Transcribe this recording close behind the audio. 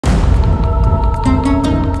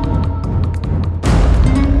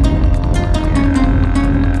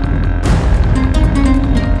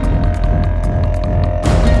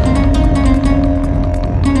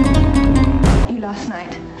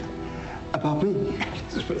About me?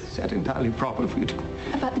 Is that entirely proper for you to...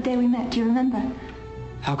 About the day we met, do you remember?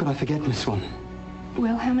 How could I forget, Miss Swan?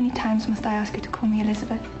 Well, how many times must I ask you to call me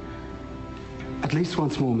Elizabeth? At least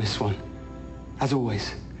once more, Miss Swan. As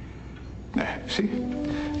always. There, see?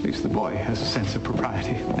 At least the boy has a sense of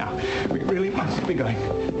propriety. Now, we really must be going.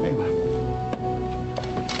 Very well.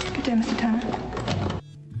 Good day, Mr. Turner.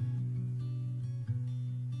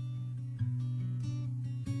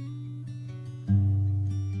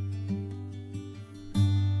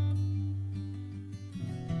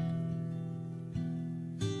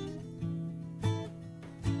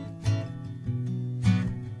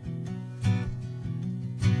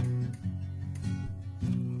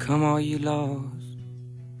 Come all you lost,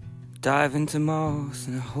 dive into moss,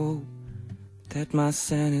 and I hope that my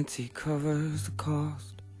sanity covers the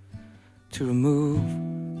cost to remove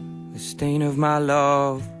the stain of my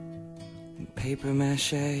love in paper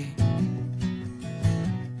mache.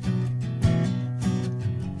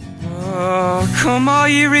 Oh, come all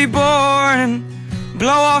you reborn, blow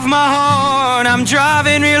off my horn. I'm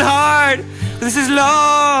driving real hard. This is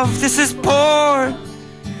love, this is porn.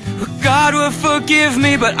 God will forgive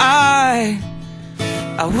me, but I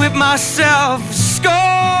whip myself,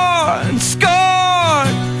 scorn, scorn.